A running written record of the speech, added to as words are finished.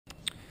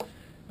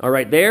All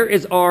right, there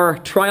is our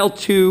trial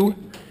 2.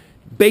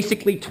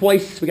 Basically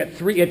twice. We had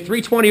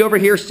 320 over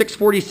here,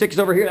 646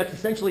 over here. That's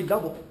essentially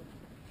double.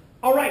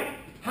 All right,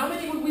 how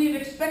many would we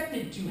have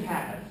expected to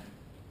have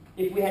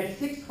if we had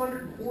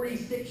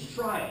 646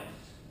 trials?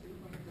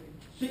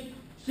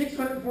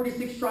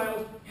 646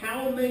 trials,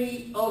 how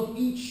many of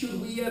each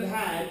should we have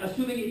had,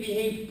 assuming it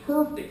behaved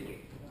perfectly?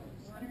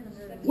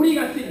 What do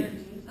you guys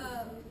think?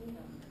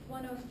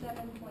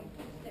 107.6.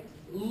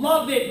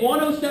 Love it.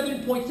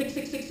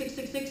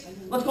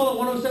 107.66666. Let's call it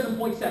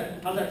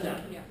 107.7. How's that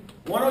sound? Yeah.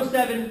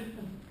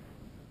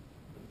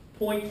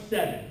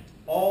 107.7.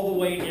 All the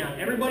way down.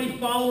 Everybody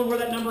following where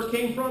that number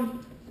came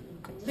from?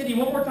 Cindy,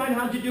 one more time.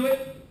 How'd you do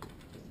it?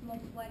 Just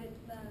multiplied it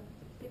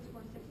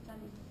 646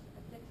 times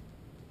 6.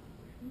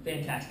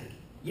 Fantastic.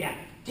 Yeah.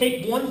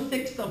 Take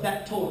 1/6 of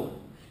that total.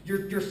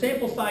 Your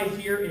sample size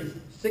here is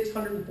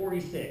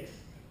 646.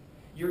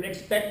 Your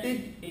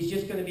expected is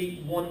just going to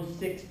be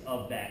 1/6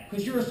 of that.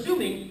 Because you're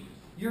assuming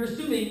you're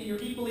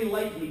equally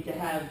likely to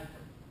have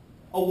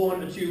a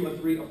 1, a 2, a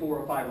 3, a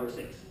 4, a 5, or a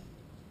 6.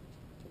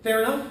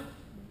 Fair enough?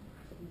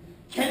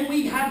 Can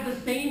we have the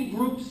same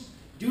groups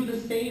do the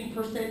same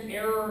percent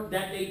error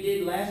that they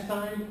did last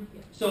time?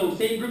 So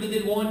same group that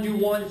did 1, do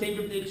 1. Same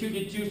group that did 2,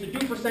 did 2. So do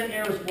percent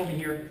errors for me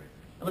here.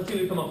 And let's see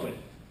what we come up with.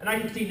 And I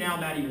can see now,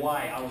 Maddie,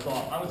 why I was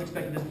off. I was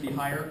expecting this to be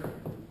higher.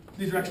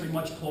 These are actually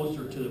much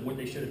closer to what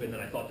they should have been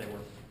than I thought they were.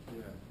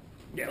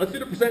 Yeah, let's do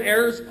the percent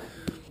errors.